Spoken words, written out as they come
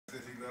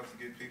loves to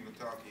get people to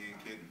talk. You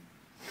ain't kidding.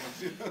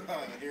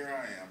 Here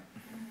I am.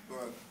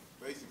 But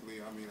basically,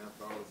 I mean,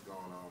 after all that's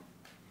going on,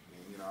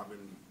 and you know,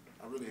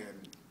 I really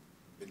hadn't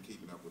been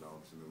keeping up with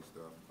all this new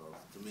stuff because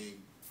to me,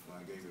 when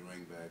I gave the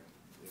ring back,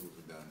 it was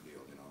a done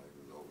deal. You know, it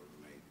was over for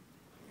me,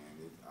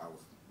 and I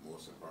was more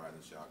surprised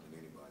and shocked than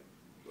anybody.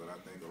 But I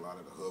think a lot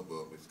of the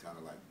hubbub is kind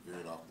of like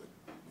veered off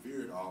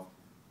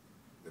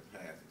the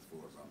path as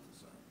far as I'm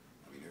concerned.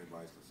 I mean,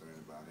 everybody's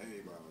concerned about,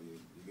 hey, well, you're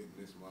getting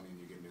this money and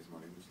you're getting this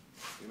money, which,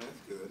 you know,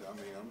 that's good. I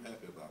mean, I'm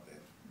happy about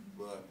that.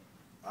 But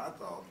I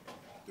thought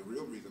the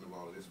real reason of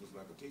all of this was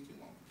like a teaching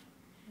moment.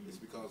 It's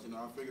because, you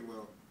know, I figured,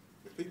 well,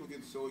 if people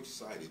get so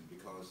excited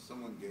because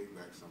someone gave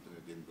back something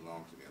that didn't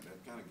belong to them,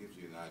 that kind of gives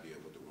you an idea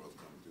of what the world's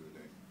coming through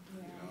today.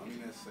 Yeah. You know, I mean,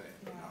 that's sad.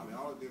 Yeah. You know, I mean,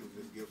 all it did was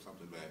just give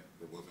something back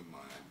that wasn't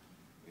mine,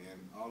 and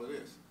all of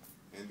this.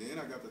 And then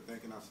I got to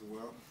thinking, I said,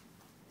 well,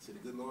 the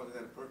good Lord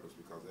had a purpose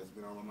because that's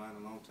been on my mind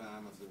a long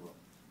time. I said, well,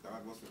 God,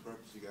 what's the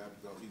purpose you got?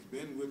 Because he's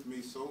been with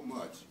me so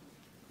much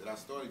that I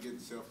started getting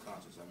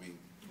self-conscious. I mean,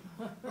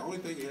 the only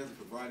thing he hasn't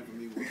provided for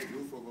me was a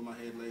roof over my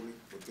head lately,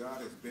 but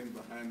God has been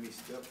behind me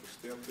step for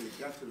step till it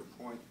got to the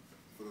point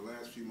for the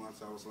last few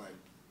months I was like,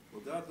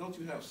 well, God, don't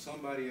you have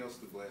somebody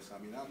else to bless? I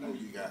mean, I know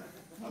you got it.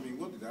 I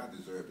mean, what did I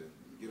deserve to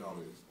get all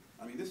of this?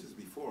 I mean, this is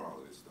before all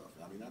of this stuff.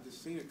 I mean, I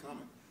just seen it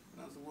coming. And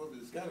I said, well,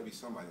 there's got to be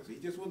somebody else.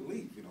 He just wouldn't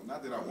leave, you know.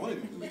 Not that I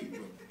wanted him to leave,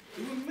 but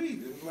he wouldn't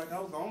leave. It was like I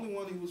was the only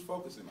one he was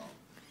focusing on.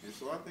 And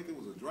so I think it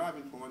was a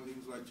driving point. He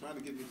was like trying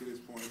to get me to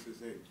this point. He says,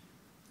 hey,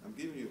 I'm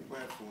giving you a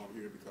platform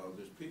here because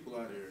there's people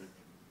out here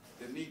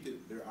that need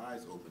their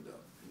eyes opened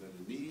up. You know,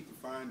 they need to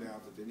find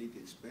out that they need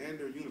to expand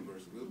their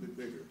universe a little bit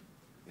bigger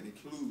and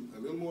include a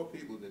little more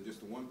people than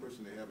just the one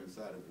person they have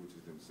inside of, which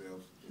is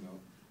themselves, you know.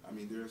 I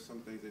mean, there are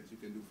some things that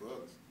you can do for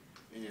others.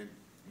 And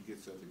you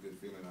get such a good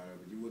feeling out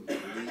of it. You wouldn't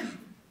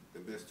believe the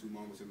best 2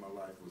 moments in my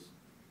life was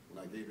when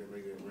I gave that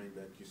lady that ring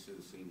back. You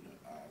should have seen her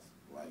eyes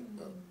light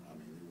up. I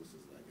mean, it was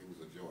just like, it was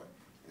a joy.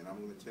 And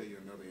I'm going to tell you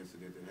another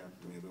incident that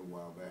happened to me a little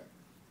while back.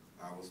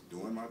 I was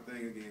doing my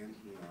thing again.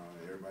 You know,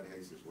 everybody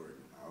hates this word.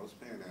 I was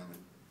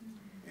panhandling.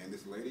 And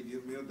this lady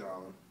gives me $1,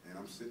 and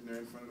I'm sitting there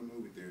in front of the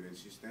movie theater, and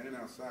she's standing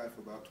outside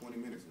for about 20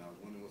 minutes, and I was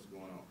wondering what's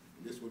going on.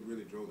 And this would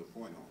really drove the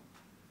point home.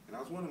 And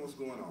I was wondering what's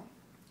going on.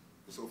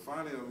 So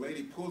finally, a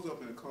lady pulls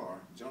up in a car,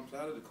 jumps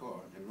out of the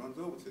car, and runs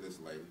over to this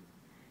lady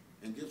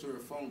and gives her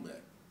phone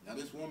back. Now,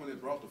 this woman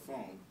that brought the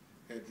phone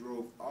had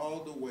drove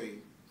all the way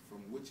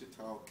from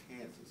Wichita,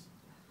 Kansas,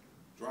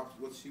 dropped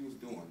what she was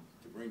doing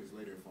to bring this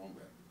lady her phone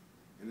back.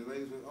 And the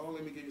lady said, oh,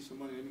 let me give you some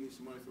money. Let me give you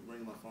some money for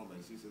bringing my phone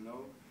back. She said,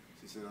 no.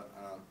 She said,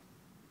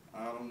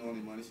 I don't know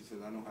any money. She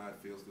said, I know how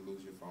it feels to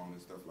lose your phone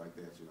and stuff like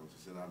that. You know,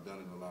 she said, I've done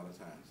it a lot of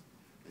times.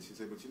 And she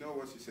said, but you know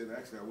what? She said,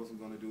 actually, I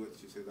wasn't going to do it.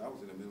 She said, I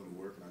was in the middle of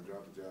work and I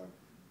dropped the job.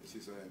 And she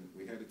said, and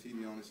we had the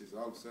TV on, and she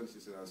said, all of a sudden, she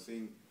said, I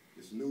seen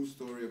this news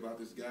story about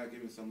this guy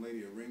giving some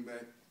lady a ring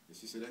back. And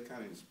she said, that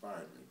kind of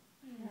inspired me.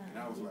 Yeah. And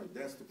I was like,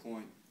 that's the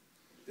point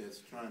that's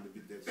trying to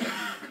be,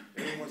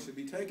 everyone should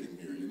be taking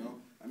here, you know?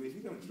 I mean, if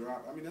you're going to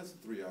drive, I mean, that's a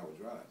 3-hour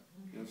drive.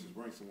 You know, just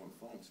bring someone's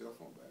cell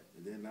phone back,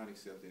 and then not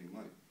accept any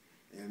money.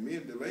 And me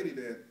and the lady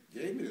that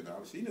gave me the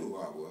 $1, she knew who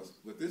I was.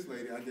 But this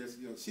lady, I guess,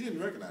 you know, she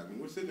didn't recognize me.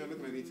 We're sitting there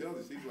looking at each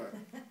other. She's like,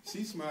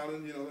 she's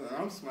smiling, you know, and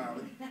I'm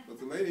smiling. But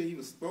the lady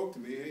even spoke to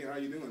me, hey,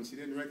 how you doing? She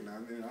didn't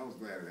recognize me, and I was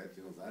glad of that.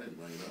 You know, so I didn't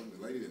bring it up.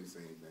 The lady didn't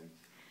say anything.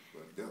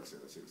 But Doug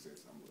said I should have said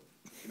something.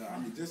 You know, I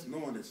mean, just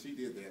knowing that she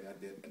did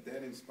that,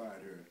 that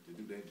inspired her to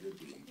do that good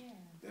deed. Yeah.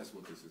 That's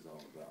what this is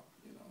all about.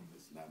 You know,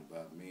 it's not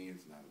about me.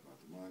 It's not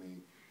about the money.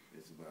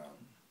 It's about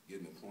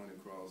getting the point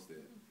across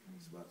that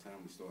it's about time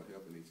we start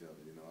helping each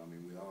other. You know, I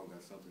mean, we all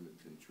got something to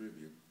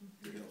contribute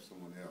to help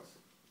someone else.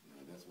 You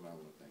know, that's what I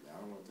want to think. I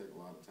don't want to take a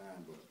lot of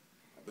time, but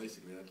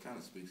basically that kind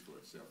of speaks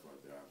for itself right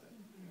there, I think.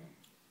 You know?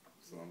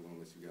 So I'm going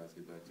to let you guys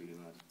get back to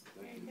your lunch.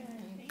 Thank you.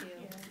 Thank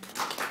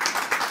you.